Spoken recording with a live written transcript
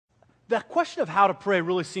that question of how to pray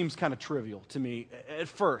really seems kind of trivial to me at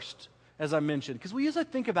first, as I mentioned, because we usually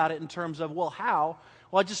think about it in terms of, well, how?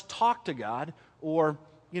 Well, I just talk to God, or,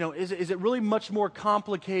 is it really much more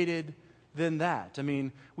complicated than that? I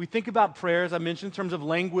mean, we think about prayer, as I mentioned, in terms of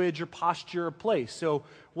language or posture or place. So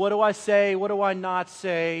what do I say? What do I not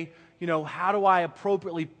say? How do I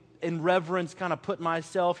appropriately, in reverence, kind of put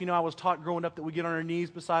myself? I was taught growing up that we get on our knees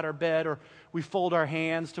beside our bed, or we fold our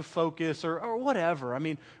hands to focus, or whatever. I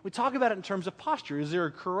mean, we talk about it in terms of posture. Is there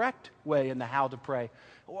a correct way in the how to pray?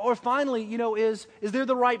 Or finally, is there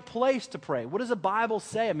the right place to pray? What does the Bible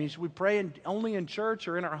say? I mean, should we pray only in church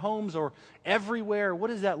or in our homes or everywhere? What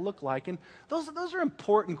does that look like? And those are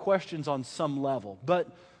important questions on some level. But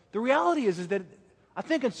the reality is that I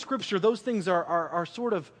think in Scripture, those things are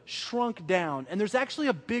sort of shrunk down. And there's actually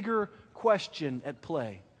a bigger question at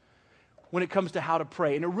play when it comes to how to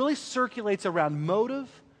pray. And it really circulates around motive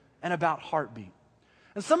and about heartbeat.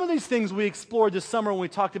 And some of these things we explored this summer when we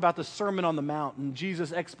talked about the Sermon on the Mount and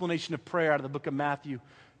Jesus' explanation of prayer out of the book of Matthew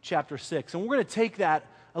chapter 6. And we're going to take that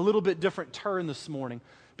a little bit different turn this morning,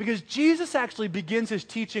 because Jesus actually begins his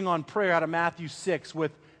teaching on prayer out of Matthew 6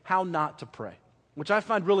 with how not to pray, which I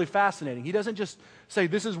find really fascinating. He doesn't just say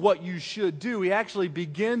this is what you should do. He actually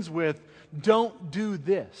begins with don't do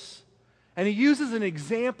this. And he uses an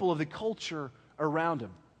example of the culture around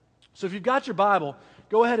him. So if you've got your Bible,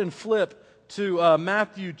 go ahead and flip to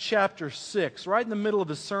Matthew chapter 6, right in the middle of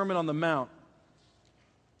the Sermon on the Mount.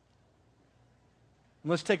 And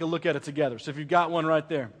let's take a look at it together. So if you've got one right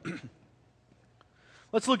there.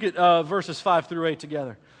 Let's look at verses 5 through 8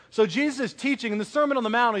 together. So Jesus is teaching, and the Sermon on the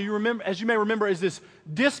Mount, as you may remember, is this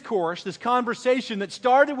discourse, this conversation that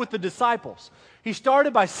started with the disciples. He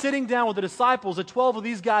started by sitting down with the disciples, the 12 of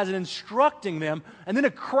these guys, and instructing them, and then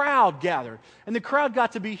a crowd gathered. And the crowd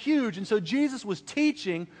got to be huge, and so Jesus was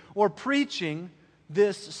teaching or preaching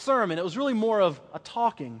this sermon. It was really more of a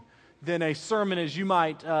talking than a sermon as we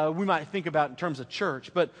might think about in terms of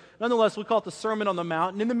church. But nonetheless, we call it the Sermon on the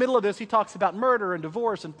Mount. And in the middle of this, he talks about murder and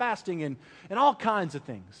divorce and fasting and all kinds of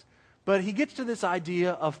things. But he gets to this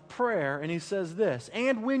idea of prayer, and he says this,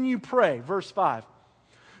 and when you pray, verse 5,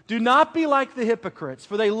 do not be like the hypocrites,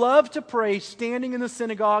 for they love to pray standing in the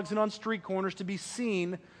synagogues and on street corners to be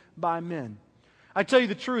seen by men. I tell you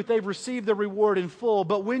the truth, they've received their reward in full.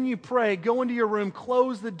 But when you pray, go into your room,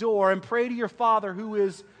 close the door, and pray to your Father who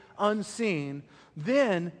is unseen.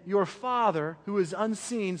 Then your Father who is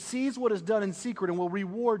unseen sees what is done in secret and will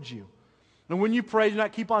reward you. And when you pray, do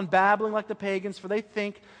not keep on babbling like the pagans, for they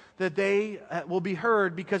think that they will be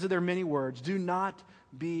heard because of their many words. Do not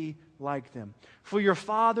be like them, for your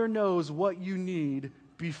Father knows what you need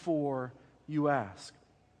before you ask.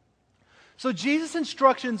 So Jesus'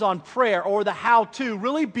 instructions on prayer, or the how-to,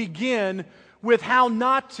 really begin with how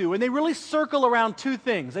not to, and they really circle around two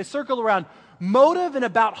things. They circle around motive and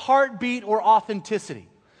about heartbeat or authenticity.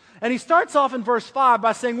 And he starts off in verse 5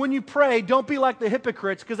 by saying, when you pray, don't be like the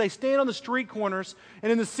hypocrites, because they stand on the street corners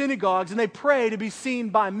and in the synagogues, and they pray to be seen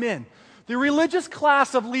by men. The religious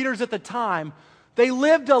class of leaders at the time, they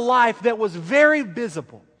lived a life that was very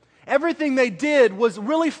visible. Everything they did was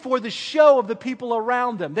really for the show of the people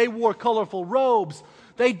around them. They wore colorful robes.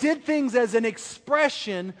 They did things as an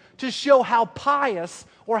expression to show how pious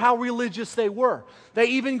or how religious they were. They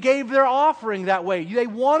even gave their offering that way. They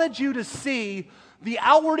wanted you to see the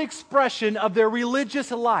outward expression of their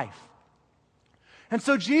religious life. And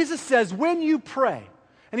so Jesus says, when you pray,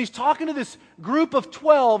 and he's talking to this group of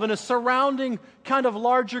 12 and a surrounding kind of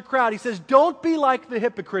larger crowd, he says, don't be like the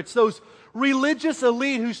hypocrites, those religious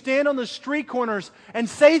elite who stand on the street corners and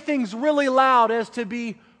say things really loud as to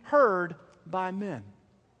be heard by men.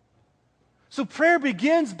 So prayer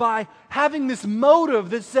begins by having this motive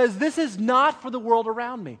that says, this is not for the world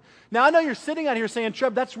around me. Now, I know you're sitting out here saying,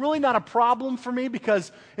 Trev, that's really not a problem for me,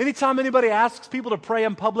 because anytime anybody asks people to pray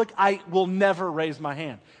in public, I will never raise my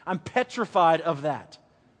hand. I'm petrified of that.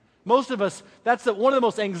 Most of us, that's one of the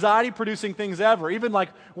most anxiety-producing things ever. Even like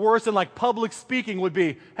worse than like public speaking would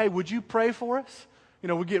be, hey, would you pray for us?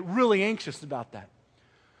 We get really anxious about that.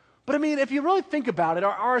 But I mean, if you really think about it,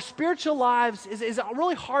 our spiritual lives, is it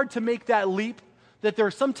really hard to make that leap that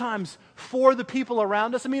they're sometimes for the people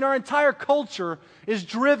around us? I mean, our entire culture is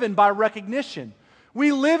driven by recognition.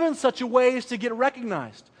 We live in such a way as to get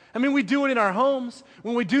recognized. I mean, we do it in our homes.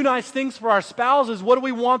 When we do nice things for our spouses, what do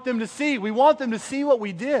we want them to see? We want them to see what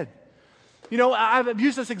we did. I've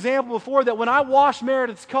used this example before, that when I wash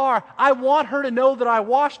Meredith's car, I want her to know that I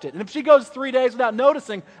washed it. And if she goes 3 days without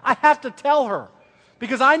noticing, I have to tell her,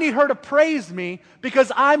 because I need her to praise me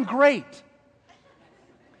because I'm great.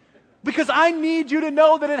 Because I need you to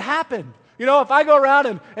know that it happened. You know, if I go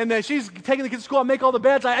around and then she's taking the kids to school, I make all the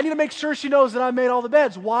beds, I need to make sure she knows that I made all the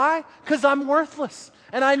beds. Why? Because I'm worthless.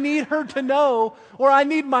 And I need her to know, or I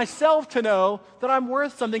need myself to know that I'm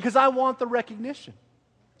worth something because I want the recognition.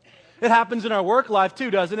 It happens in our work life too,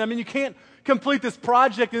 doesn't it? I mean, you can't complete this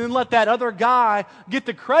project and then let that other guy get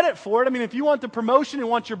the credit for it. I mean, if you want the promotion and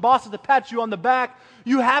want your bosses to pat you on the back,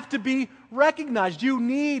 you have to be recognized. You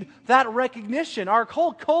need that recognition. Our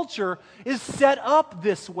whole culture is set up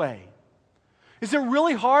this way. Is it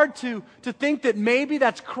really hard to think that maybe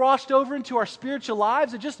that's crossed over into our spiritual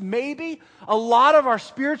lives? That just maybe a lot of our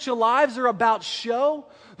spiritual lives are about show?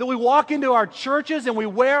 That we walk into our churches and we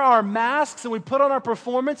wear our masks and we put on our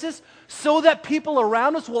performances so that people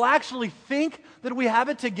around us will actually think that we have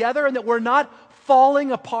it together and that we're not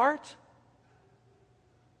falling apart?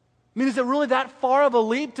 I mean, is it really that far of a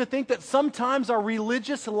leap to think that sometimes our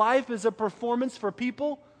religious life is a performance for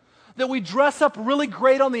people? That we dress up really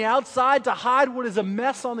great on the outside to hide what is a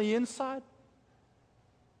mess on the inside?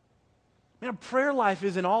 Man, prayer life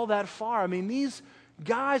isn't all that far. I mean, these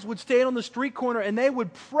guys would stand on the street corner and they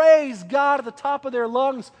would praise God at the top of their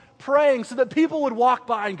lungs, praying so that people would walk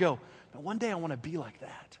by and go, one day I want to be like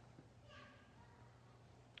that.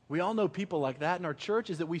 We all know people like that in our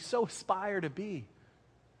churches that we so aspire to be.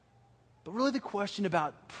 But really the question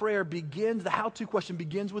about prayer begins, the how-to question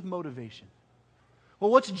begins with motivation. Well,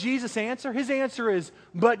 what's Jesus' answer? His answer is,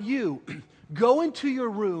 but you, go into your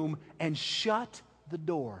room and shut the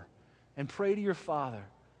door and pray to your Father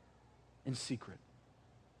in secret.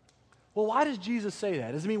 Well, why does Jesus say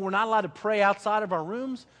that? Does it mean we're not allowed to pray outside of our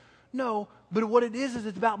rooms? No, but what it is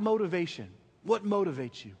it's about motivation. What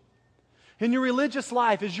motivates you? In your religious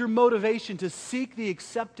life, is your motivation to seek the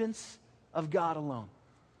acceptance of God alone?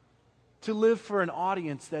 To live for an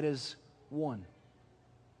audience that is one?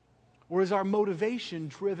 Or is our motivation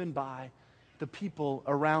driven by the people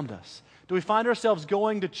around us? Do we find ourselves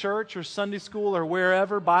going to church or Sunday school or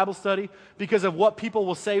wherever, Bible study, because of what people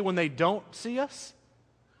will say when they don't see us?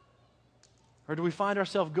 Or do we find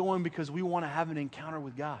ourselves going because we want to have an encounter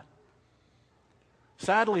with God?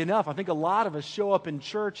 Sadly enough, I think a lot of us show up in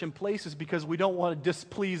church and places because we don't want to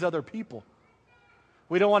displease other people.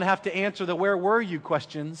 We don't want to have to answer the "where were you"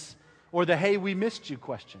 questions or the "hey, we missed you"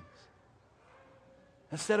 questions.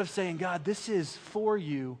 Instead of saying, God, this is for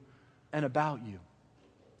you and about you.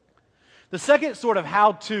 The second sort of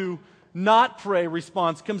how to not pray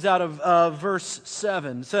response comes out of verse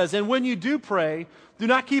 7. It says, and when you do pray, do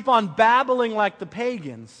not keep on babbling like the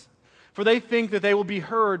pagans, for they think that they will be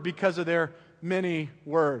heard because of their many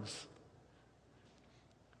words.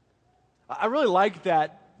 I really like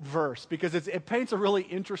that verse because it paints a really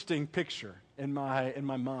interesting picture in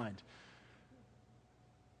my mind.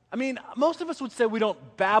 I mean, most of us would say we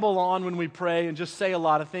don't babble on when we pray and just say a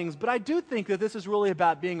lot of things, but I do think that this is really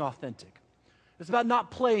about being authentic. It's about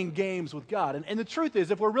not playing games with God. And the truth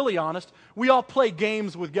is, if we're really honest, we all play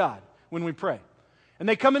games with God when we pray. And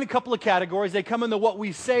they come in a couple of categories. They come in the what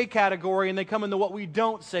we say category, and they come in the what we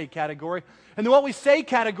don't say category. And the what we say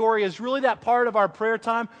category is really that part of our prayer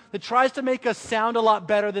time that tries to make us sound a lot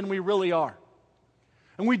better than we really are.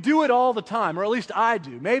 And we do it all the time, or at least I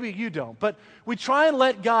do. Maybe you don't. But we try and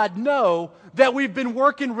let God know that we've been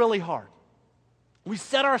working really hard. We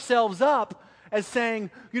set ourselves up as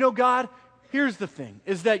saying, God, here's the thing,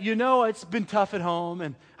 is that, it's been tough at home,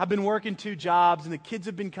 and I've been working 2 jobs, and the kids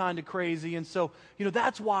have been kind of crazy, and so,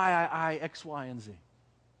 that's why I X, Y, and Z.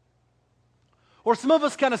 Or some of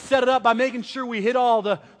us kind of set it up by making sure we hit all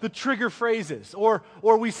the trigger phrases, or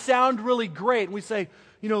we sound really great, and we say,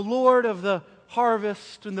 Lord of the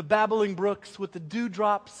harvest and the babbling brooks with the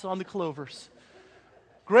dewdrops on the clovers.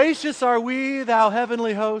 Gracious are we, thou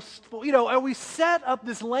heavenly host. Well, and we set up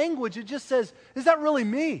this language. It just says, is that really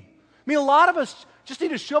me? I mean, a lot of us just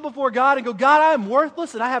need to show before God and go, God, I am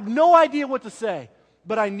worthless and I have no idea what to say,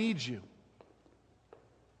 but I need you.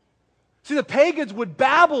 See, the pagans would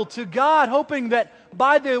babble to God, hoping that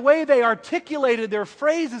by the way they articulated their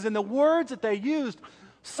phrases and the words that they used,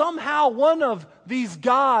 somehow one of these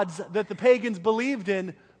gods that the pagans believed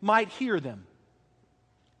in might hear them.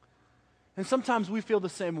 And sometimes we feel the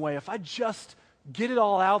same way. If I just get it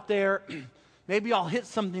all out there, maybe I'll hit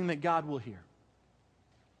something that God will hear.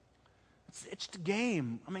 It's the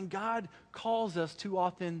game. I mean, God calls us to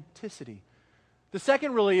authenticity. The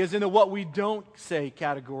second really is in the what we don't say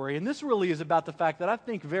category. And this really is about the fact that I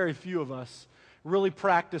think very few of us really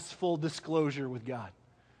practice full disclosure with God.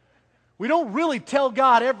 We don't really tell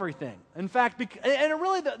God everything. In fact, and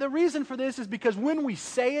really the reason for this is because when we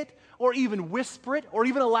say it, or even whisper it, or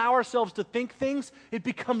even allow ourselves to think things, it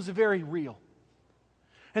becomes very real.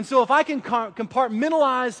 And so if I can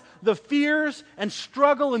compartmentalize the fears and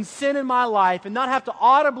struggle and sin in my life and not have to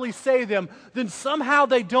audibly say them, then somehow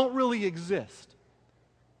they don't really exist.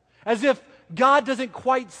 As if God doesn't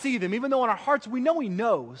quite see them, even though in our hearts we know He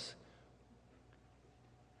knows.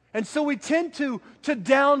 And so we tend to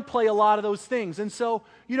downplay a lot of those things. And so,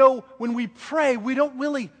 when we pray, we don't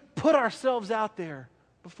really put ourselves out there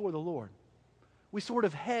before the Lord. We sort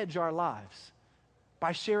of hedge our lives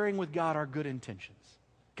by sharing with God our good intentions.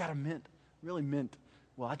 God, I really meant,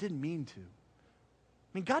 well, I didn't mean to.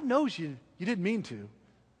 I mean, God knows you didn't mean to,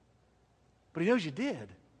 but He knows you did.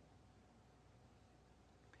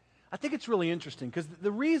 I think it's really interesting because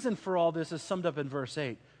the reason for all this is summed up in verse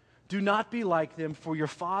 8. Do not be like them, for your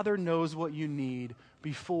Father knows what you need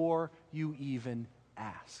before you even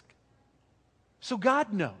ask. So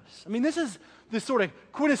God knows. I mean, this is this sort of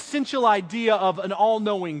quintessential idea of an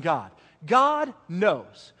all-knowing God. God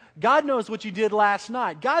knows. God knows what you did last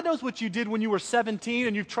night. God knows what you did when you were 17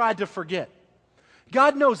 and you've tried to forget.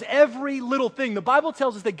 God knows every little thing. The Bible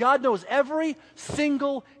tells us that God knows every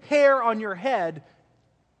single hair on your head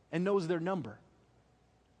and knows their number.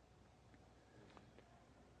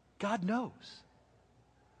 God knows.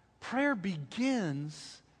 Prayer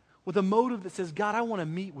begins with a motive that says, God, I want to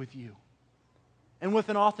meet with you. And with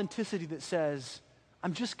an authenticity that says,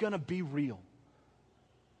 I'm just going to be real.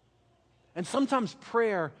 And sometimes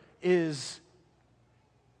prayer is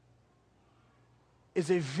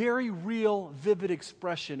a very real, vivid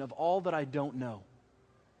expression of all that I don't know.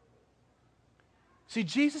 See,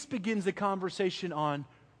 Jesus begins the conversation on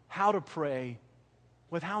how to pray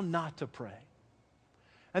with how not to pray.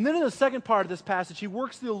 And then in the second part of this passage, He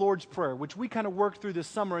works through the Lord's Prayer, which we kind of worked through this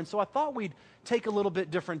summer. And so I thought we'd take a little bit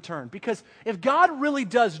different turn. Because if God really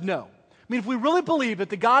does know, if we really believe that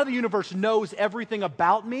the God of the universe knows everything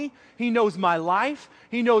about me, He knows my life,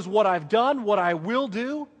 He knows what I've done, what I will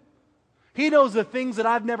do, He knows the things that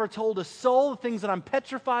I've never told a soul, the things that I'm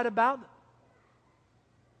petrified about,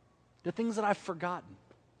 the things that I've forgotten,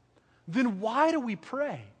 then why do we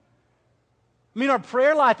pray? Our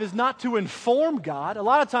prayer life is not to inform God. A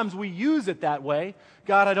lot of times we use it that way.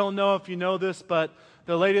 God, I don't know if you know this, but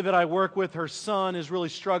the lady that I work with, her son is really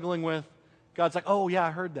struggling with. God's like, oh yeah,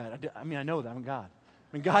 I heard that. I know that. I'm God.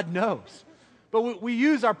 God knows. But we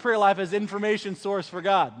use our prayer life as information source for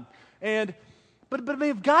God. But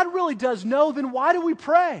if God really does know, then why do we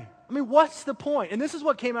pray? What's the point? And this is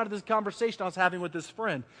what came out of this conversation I was having with this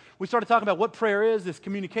friend. We started talking about what prayer is, this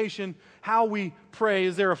communication, how we pray,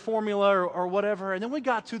 is there a formula or whatever, and then we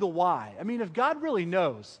got to the why. If God really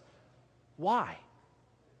knows, why?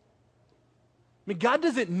 God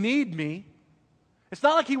doesn't need me. It's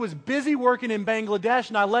not like He was busy working in Bangladesh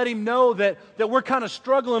and I let Him know that we're kind of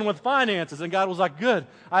struggling with finances, and God was like, good.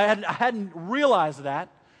 I hadn't realized that.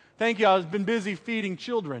 Thank you, I've been busy feeding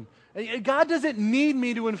children. God doesn't need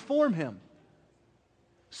me to inform Him.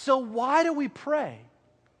 So why do we pray?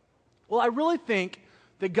 Well, I really think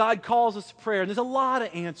that God calls us to prayer, and there's a lot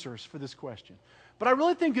of answers for this question. But I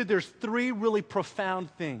really think that there's three really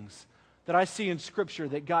profound things that I see in Scripture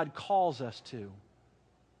that God calls us to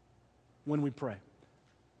when we pray.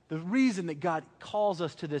 The reason that God calls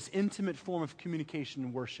us to this intimate form of communication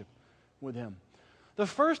and worship with Him. The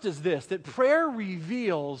first is this, that prayer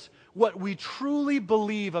reveals what we truly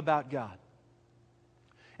believe about God.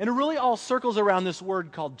 And it really all circles around this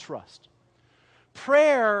word called trust.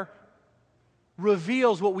 Prayer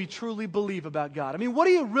reveals what we truly believe about God. What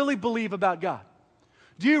do you really believe about God?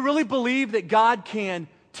 Do you really believe that God can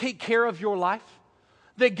take care of your life?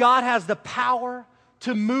 That God has the power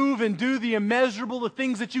to move and do the immeasurable, the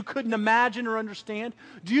things that you couldn't imagine or understand?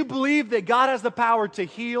 Do you believe that God has the power to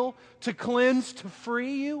heal, to cleanse, to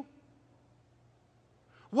free you?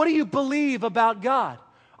 What do you believe about God?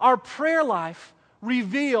 Our prayer life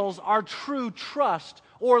reveals our true trust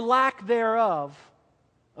or lack thereof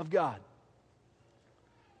of God.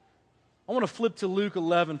 I want to flip to Luke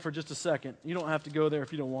 11 for just a second. You don't have to go there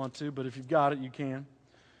if you don't want to, but if you've got it, you can.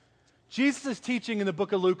 Jesus is teaching in the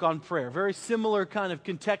book of Luke on prayer. Very similar kind of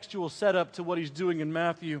contextual setup to what He's doing in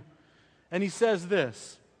Matthew. And He says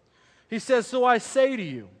this. He says, so I say to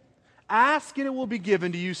you, ask and it will be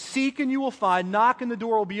given to you, seek and you will find, knock and the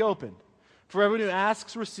door will be opened. For everyone who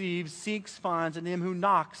asks receives, seeks finds, and him who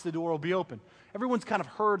knocks the door will be opened. Everyone's kind of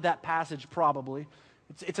heard that passage probably.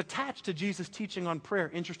 It's attached to Jesus' teaching on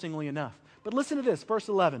prayer, interestingly enough. But listen to this, verse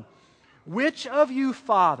 11. Which of you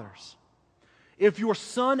fathers, if your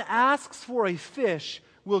son asks for a fish,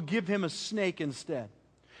 will give him a snake instead?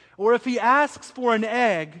 Or if he asks for an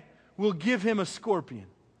egg, will give him a scorpion?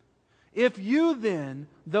 If you then,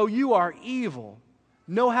 though you are evil,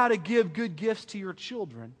 know how to give good gifts to your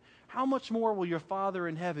children, how much more will your Father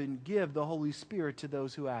in heaven give the Holy Spirit to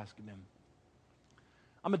those who ask Him?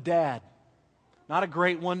 I'm a dad. Not a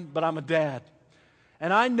great one, but I'm a dad.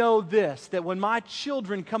 And I know this, that when my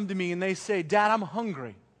children come to me and they say, Dad, I'm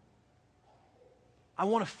hungry, I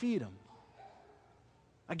want to feed them.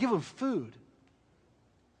 I give them food.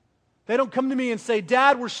 They don't come to me and say,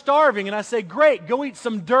 Dad, we're starving. And I say, great, go eat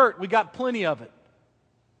some dirt. We got plenty of it.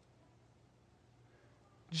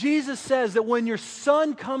 Jesus says that when your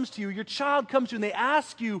son comes to you, your child comes to you, and they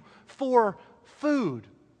ask you for food,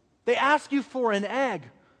 they ask you for an egg,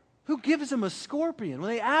 who gives them a scorpion? When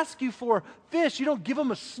they ask you for fish, you don't give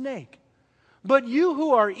them a snake. But you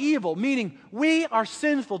who are evil, meaning we are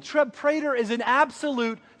sinful. Treb Prater is an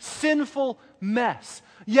absolute sinful mess.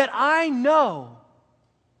 Yet I know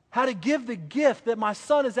how to give the gift that my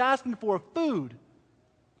son is asking for, food,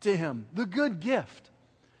 to him, the good gift.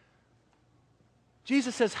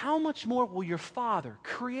 Jesus says, how much more will your Father,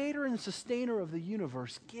 creator and sustainer of the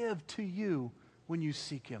universe, give to you when you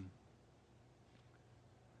seek Him?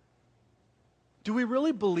 Do we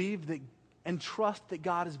really believe that and trust that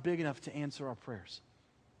God is big enough to answer our prayers?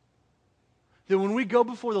 That when we go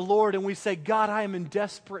before the Lord and we say, God, I am in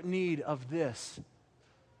desperate need of this,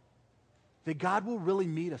 that God will really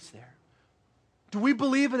meet us there? Do we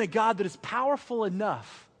believe in a God that is powerful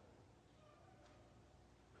enough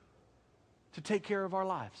to take care of our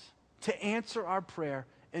lives, to answer our prayer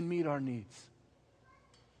and meet our needs?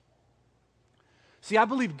 See, I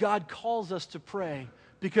believe God calls us to pray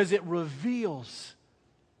because it reveals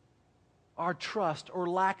our trust or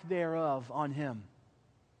lack thereof on Him.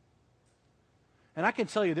 And I can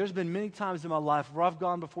tell you, there's been many times in my life where I've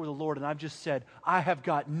gone before the Lord and I've just said, I have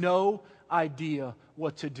got no idea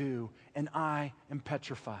what to do, and I am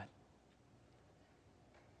petrified.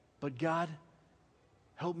 But God,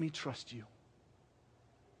 help me trust You.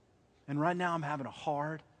 And right now I'm having a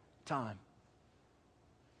hard time.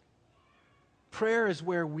 Prayer is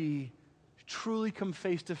where we truly come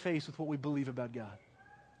face to face with what we believe about God.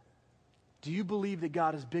 Do you believe that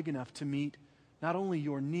God is big enough to meet not only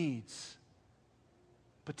your needs,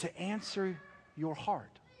 but to answer your heart?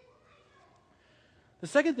 The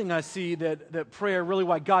second thing I see that prayer, really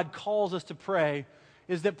why God calls us to pray,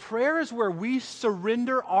 is that prayer is where we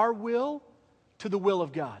surrender our will to the will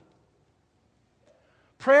of God.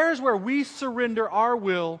 Prayer is where we surrender our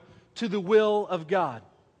will to the will of God.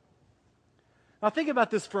 Now think about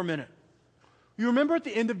this for a minute. You remember at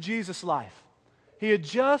the end of Jesus' life, He had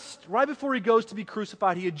just, right before He goes to be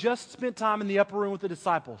crucified, He had just spent time in the upper room with the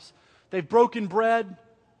disciples. They've broken bread.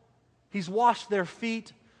 He's washed their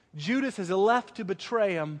feet. Judas has left to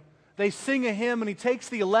betray Him. They sing a hymn, and He takes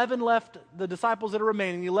the 11 disciples that are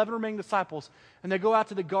remaining, the 11 remaining disciples, and they go out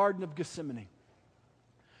to the Garden of Gethsemane.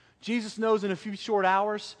 Jesus knows in a few short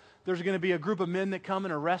hours there's going to be a group of men that come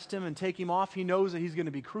and arrest Him and take Him off. He knows that He's going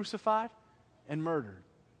to be crucified and murdered.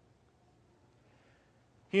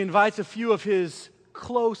 He invites a few of His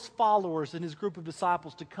close followers and His group of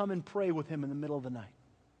disciples to come and pray with Him in the middle of the night.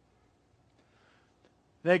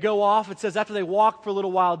 They go off. It says after they walk for a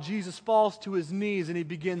little while, Jesus falls to His knees and He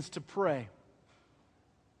begins to pray.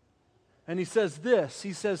 And He says this.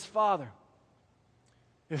 He says, Father,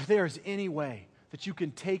 if there is any way that You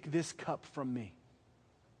can take this cup from me,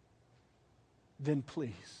 then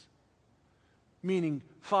please. Meaning,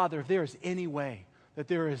 Father, if there is any way that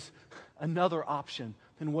there is another option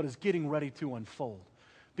than what is getting ready to unfold.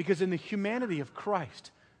 Because in the humanity of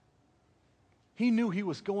Christ, He knew He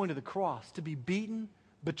was going to the cross to be beaten,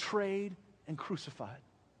 betrayed, and crucified.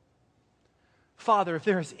 Father, if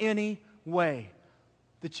there is any way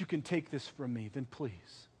that You can take this from me, then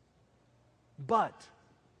please. But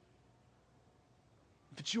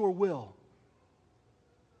if it's Your will,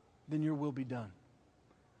 then Your will be done.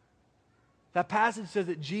 That passage says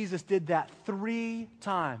that Jesus did that 3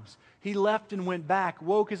 times. He left and went back,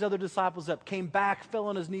 woke His other disciples up, came back, fell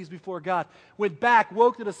on His knees before God, went back,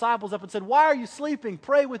 woke the disciples up and said, why are you sleeping?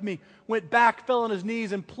 Pray with me. Went back, fell on His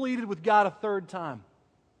knees, and pleaded with God a 3rd time.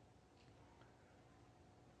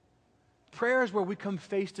 Prayer is where we come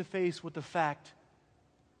face to face with the fact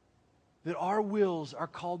that our wills are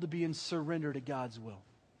called to be in surrender to God's will.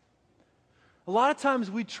 A lot of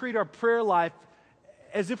times we treat our prayer life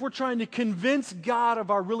as if we're trying to convince God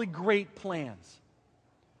of our really great plans.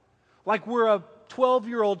 Like we're a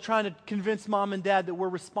 12-year-old trying to convince mom and dad that we're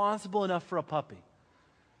responsible enough for a puppy.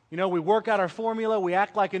 You know, we work out our formula, we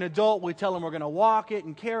act like an adult, we tell them we're going to walk it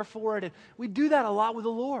and care for it. And we do that a lot with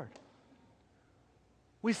the Lord.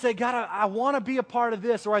 We say, God, I want to be a part of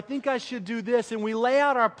this, or I think I should do this, and we lay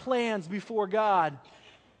out our plans before God.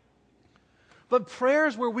 But prayer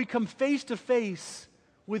is where we come face to face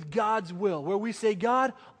with God's will, where we say,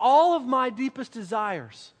 God, all of my deepest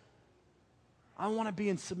desires, I want to be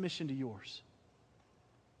in submission to yours.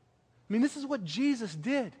 I mean, this is what Jesus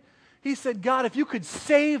did. He said, God, if you could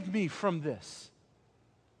save me from this,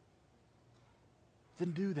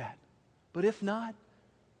 then do that. But if not,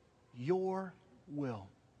 your will.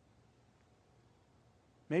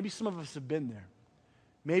 Maybe some of us have been there.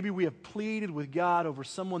 Maybe we have pleaded with God over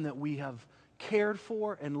someone that we have cared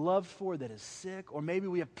for and loved for that is sick, or maybe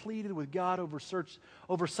we have pleaded with God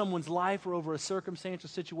over someone's life or over a circumstantial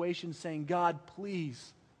situation saying, God,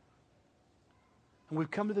 please. And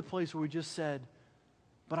we've come to the place where we just said,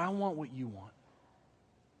 but I want what you want.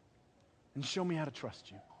 And show me how to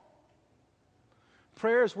trust you.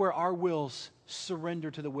 Prayer is where our wills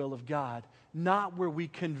surrender to the will of God, not where we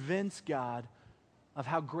convince God of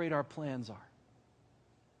how great our plans are.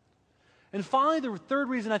 And finally, the third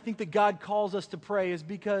reason I think that God calls us to pray is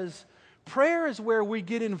because prayer is where we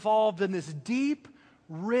get involved in this deep,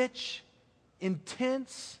 rich,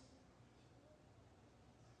 intense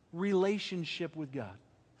relationship with God.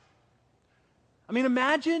 I mean,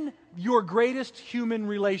 imagine your greatest human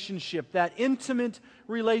relationship, that intimate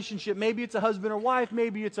relationship. Maybe it's a husband or wife,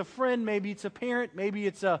 maybe it's a friend, maybe it's a parent, maybe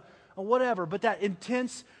it's a whatever, but that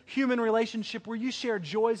intense human relationship where you share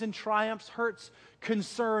joys and triumphs, hurts,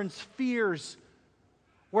 concerns, fears,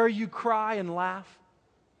 where you cry and laugh,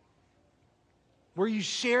 where you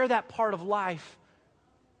share that part of life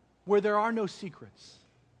where there are no secrets.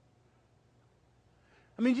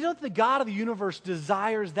 I mean, do you know that the God of the universe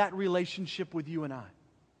desires that relationship with you and I?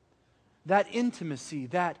 That intimacy,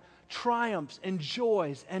 that triumphs and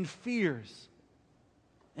joys and fears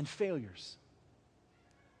and failures.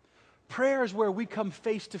 Prayer is where we come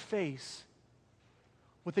face to face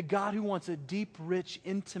with a God who wants a deep, rich,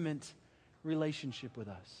 intimate relationship with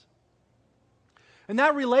us. And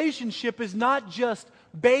that relationship is not just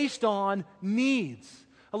based on needs.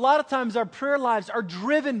 A lot of times our prayer lives are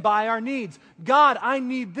driven by our needs. God, I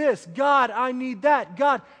need this. God, I need that.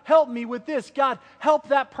 God, help me with this. God, help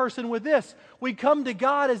that person with this. We come to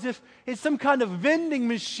God as if it's some kind of vending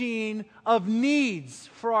machine of needs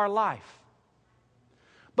for our life.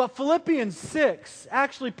 But Philippians 6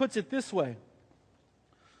 actually puts it this way.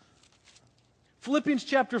 Philippians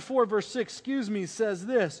chapter 4, verse 6, says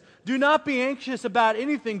this, do not be anxious about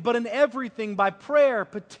anything, but in everything by prayer,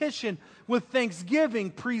 petition, with thanksgiving,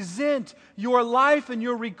 present your life and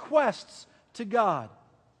your requests to God.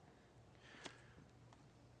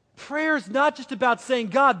 Prayer is not just about saying,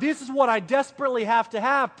 God, this is what I desperately have to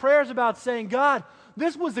have. Prayer is about saying, God,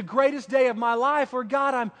 this was the greatest day of my life, or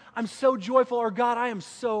God, I'm so joyful, or God, I am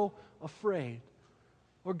so afraid,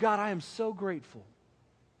 or God, I am so grateful.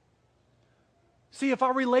 See, if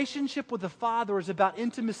our relationship with the Father is about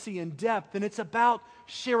intimacy and depth, then it's about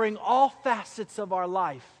sharing all facets of our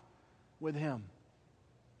life with Him.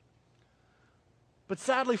 But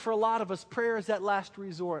sadly, for a lot of us, prayer is that last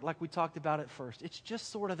resort, like we talked about at first. It's just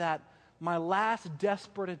sort of that, my last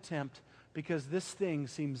desperate attempt, because this thing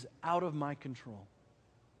seems out of my control.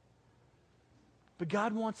 But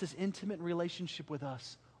God wants this intimate relationship with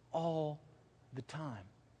us all the time.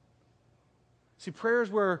 See, prayer is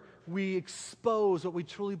where we expose what we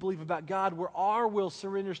truly believe about God, where our will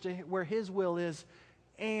surrenders to where His will is,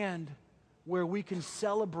 and where we can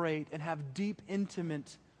celebrate and have deep,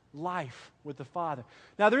 intimate life with the Father.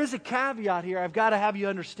 Now, there is a caveat here I've got to have you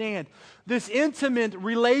understand. This intimate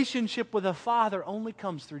relationship with the Father only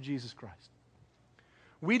comes through Jesus Christ.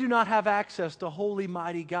 We do not have access to holy,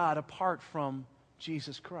 mighty God apart from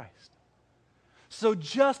Jesus Christ. So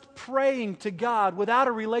just praying to God without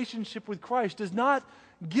a relationship with Christ does not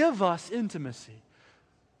give us intimacy.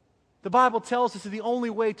 The Bible tells us that the only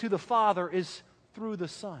way to the Father is through the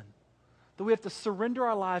Son. That we have to surrender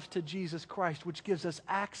our lives to Jesus Christ, which gives us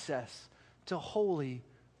access to holy,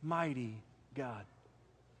 mighty God.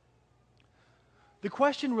 The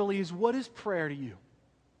question really is, what is prayer to you?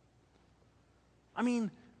 I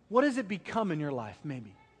mean, what does it become in your life,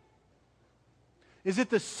 maybe? Is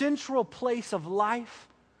it the central place of life,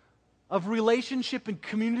 of relationship and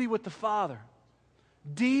community with the Father?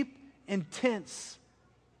 Deep, intense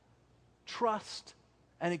trust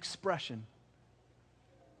and expression?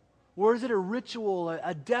 Or is it a ritual,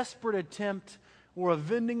 a desperate attempt, or a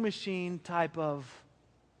vending machine type of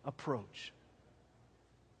approach?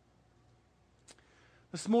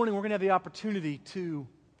 This morning we're going to have the opportunity to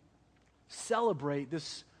celebrate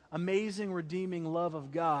this amazing, redeeming love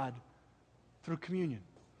of God through communion.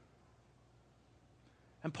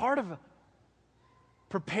 And part of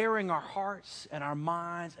preparing our hearts and our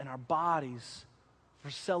minds and our bodies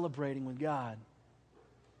for celebrating with God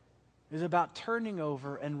is about turning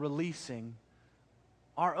over and releasing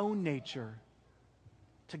our own nature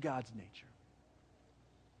to God's nature.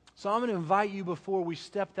 So I'm going to invite you, before we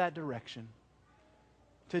step that direction,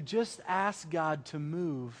 to just ask God to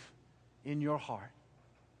move in your heart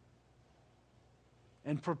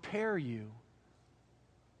and prepare you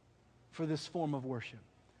for this form of worship.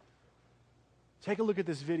 Take a look at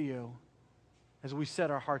this video as we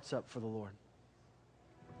set our hearts up for the Lord.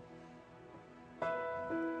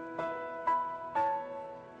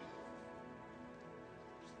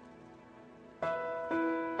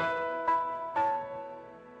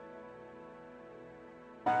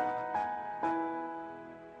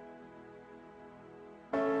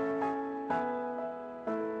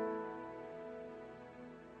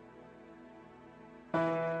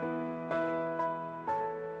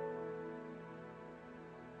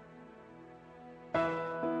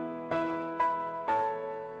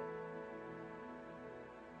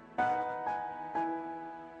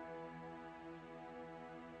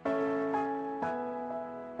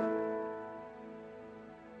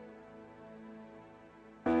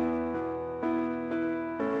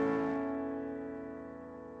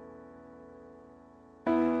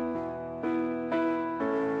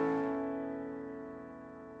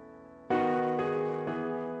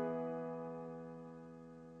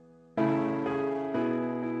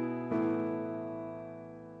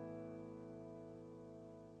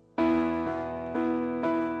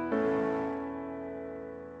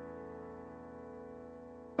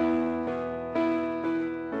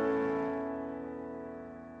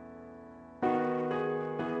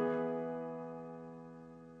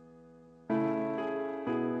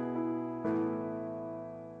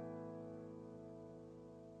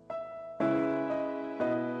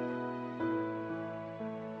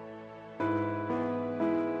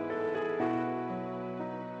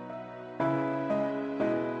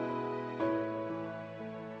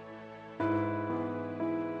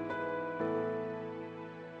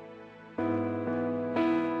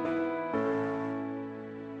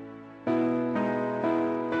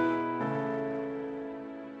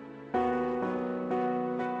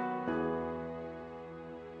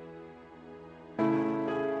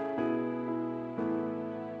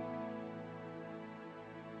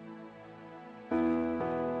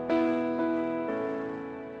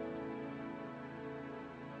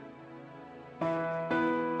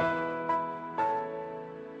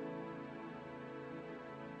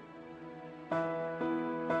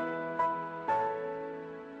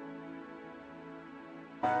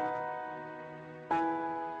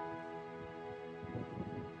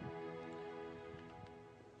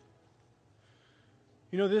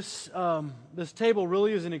 You know, this table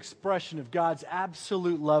really is an expression of God's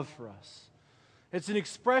absolute love for us. It's an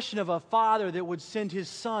expression of a Father that would send His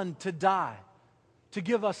Son to die, to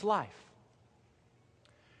give us life.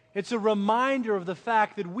 It's a reminder of the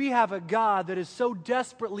fact that we have a God that is so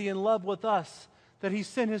desperately in love with us that He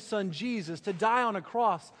sent His Son Jesus to die on a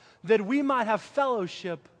cross that we might have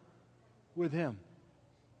fellowship with Him.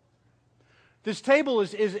 This table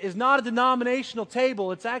is not a denominational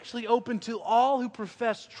table. It's actually open to all who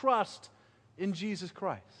profess trust in Jesus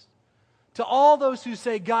Christ. To all those who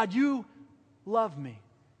say, God, you love me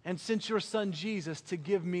and sent your Son Jesus to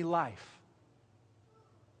give me life.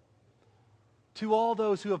 To all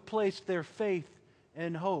those who have placed their faith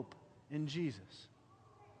and hope in Jesus.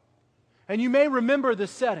 And you may remember the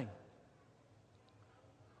setting.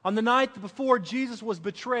 On the night before Jesus was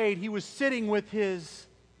betrayed, He was sitting with His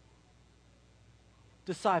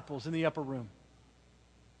disciples in the upper room.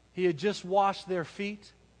 He had just washed their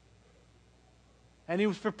feet, and He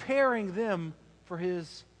was preparing them for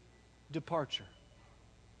His departure.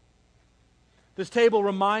 This table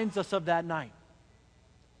reminds us of that night.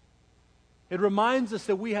 It reminds us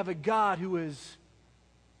that we have a God who is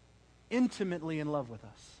intimately in love with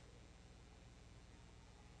us.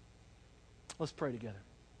 Let's pray together.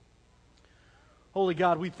 Holy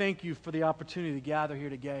God, we thank You for the opportunity to gather here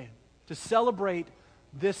today, to celebrate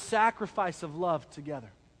this sacrifice of love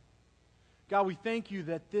together. God, we thank You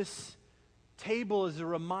that this table is a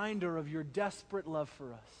reminder of Your desperate love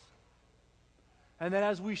for us. And that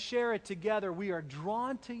as we share it together, we are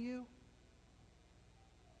drawn to You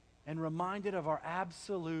and reminded of our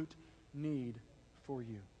absolute need for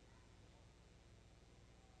You.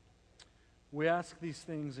 We ask these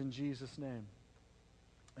things in Jesus' name.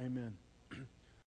 Amen.